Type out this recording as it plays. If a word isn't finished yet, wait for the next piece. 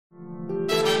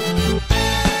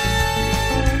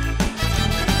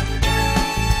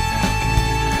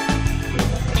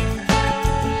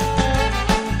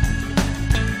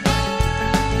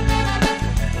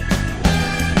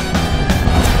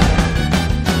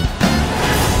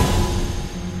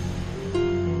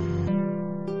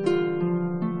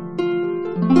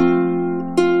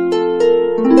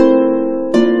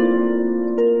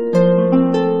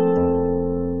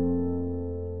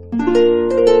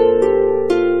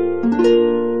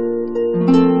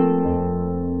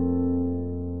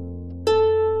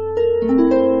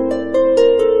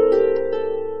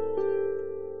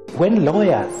when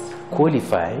lawyers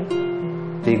qualify,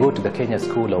 they go to the Kenya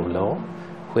School of Law,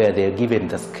 where they are given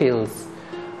the skills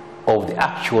of the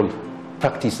actual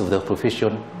practice of the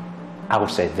profession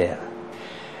outside there.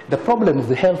 The problem with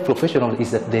the health professional is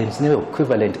that there is no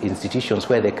equivalent institutions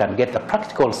where they can get the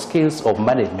practical skills of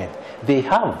management. They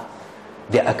have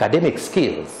their academic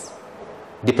skills,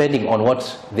 depending on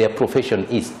what their profession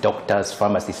is, doctors,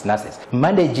 pharmacists, nurses.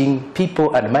 Managing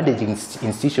people and managing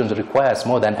institutions requires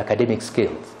more than academic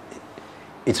skills.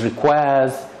 It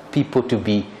requires people to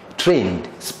be trained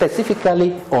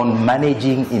specifically on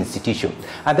managing institutions.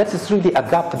 And that is really a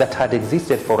gap that had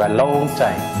existed for a long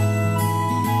time.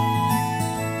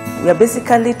 We are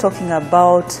basically talking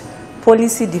about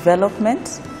policy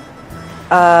development,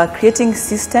 creating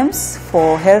systems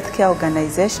for healthcare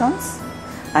organizations,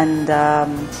 and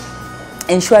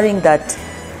ensuring that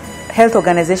health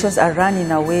organizations are run in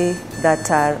a way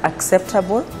that are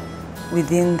acceptable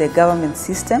within the government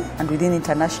system and within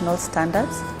international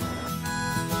standards.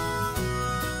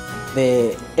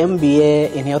 The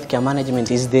MBA in Healthcare Management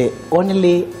is the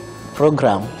only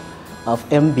program of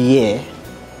MBA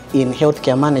in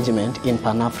Healthcare Management in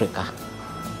Pan-Africa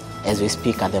as we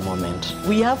speak at the moment.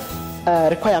 We have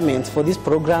requirements for this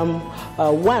program.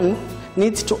 One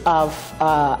needs to have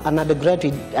an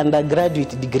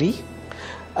undergraduate degree,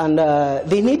 and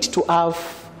they need to have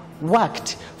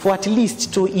worked for at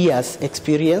least 2 years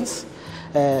experience,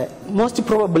 most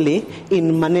probably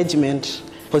in management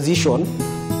position.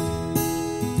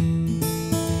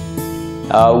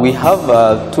 We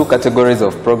have 2 categories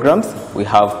of programs. We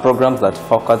have programs that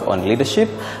focus on leadership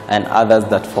and others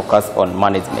that focus on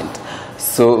management.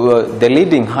 So the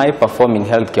leading high-performing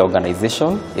healthcare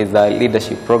organization is a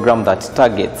leadership program that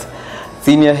targets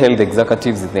senior health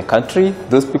executives in the country,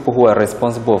 those people who are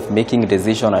responsible for making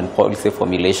decision and policy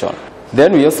formulation.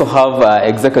 Then we also have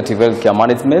executive healthcare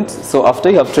management. So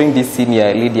after you have trained these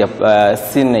senior leaders,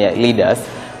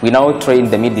 we now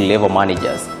train the middle-level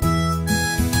managers.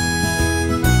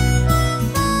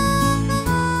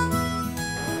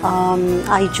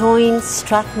 I joined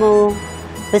Strathmore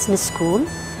Business School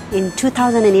in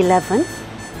 2011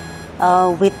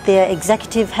 with their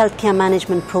Executive Healthcare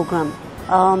Management Program.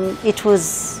 It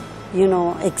was,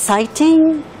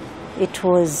 exciting. It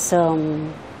was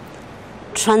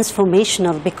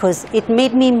transformational because it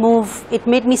made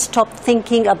me stop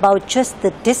thinking about just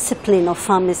the discipline of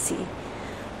pharmacy,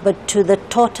 but to the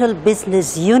total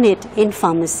business unit in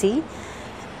pharmacy.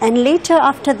 And later,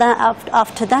 after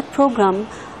that program,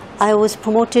 I was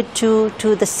promoted to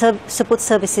the support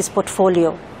services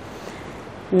portfolio.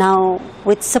 Now,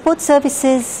 with support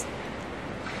services,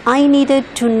 I needed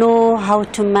to know how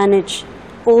to manage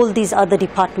all these other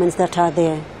departments that are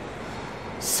there.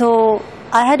 So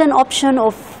I had an option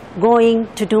of going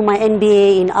to do my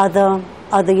MBA in other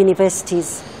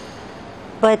universities.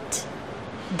 But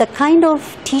the kind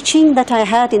of teaching that I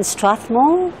had in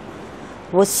Strathmore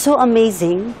was so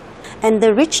amazing, and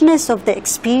the richness of the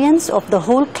experience of the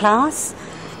whole class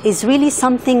is really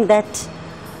something that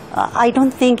I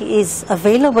don't think is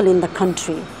available in the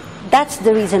country. That's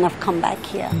the reason I've come back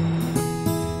here.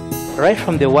 Right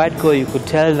from the word go, you could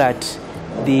tell that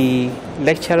the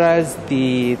lecturers,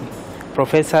 the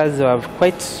professors are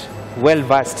quite well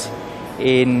versed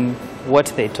in what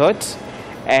they taught,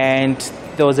 and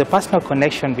there was a personal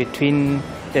connection between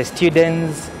the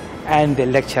students and the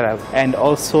lecturer, and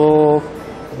also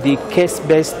the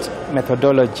case-based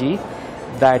methodology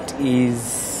that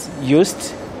is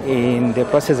used in the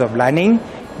process of learning,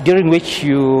 during which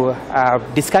you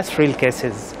discuss real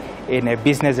cases in a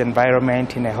business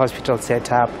environment, in a hospital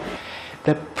setup.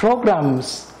 The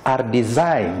programs are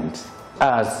designed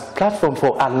as a platform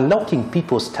for unlocking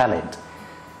people's talent.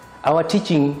 Our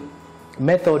teaching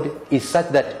method is such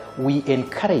that we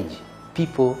encourage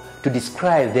people to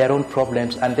describe their own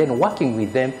problems and then working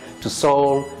with them to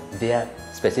solve their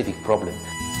specific problem.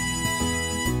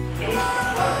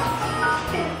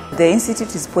 The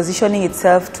institute is positioning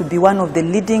itself to be one of the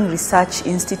leading research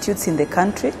institutes in the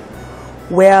country,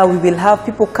 where we will have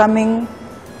people coming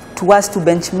to us to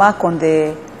benchmark on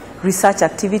the research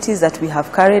activities that we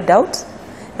have carried out,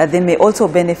 that they may also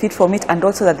benefit from it, and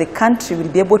also that the country will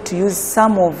be able to use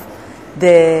some of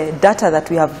the data that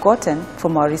we have gotten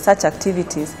from our research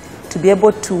activities to be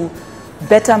able to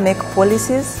better make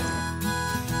policies.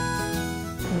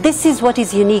 This is what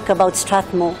is unique about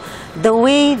Strathmore. The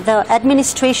way the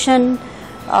administration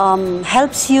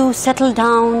helps you settle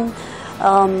down,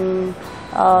 the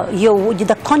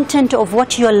content of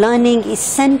what you're learning is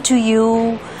sent to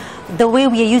you, the way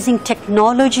we are using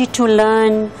technology to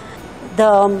learn.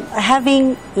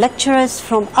 having lecturers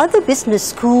from other business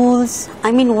schools.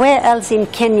 I mean, where else in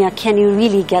Kenya can you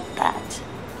really get that?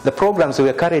 The programs we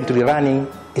are currently running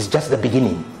is just the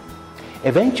beginning.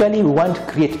 Eventually, we want to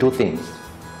create two things: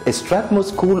 a Strathmore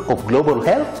School of Global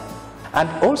Health and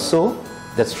also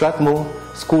the Strathmore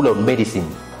School of Medicine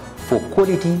for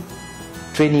quality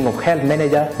training of health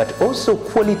manager, but also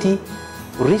quality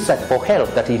research for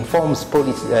health that informs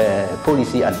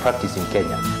policy and practice in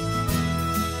Kenya.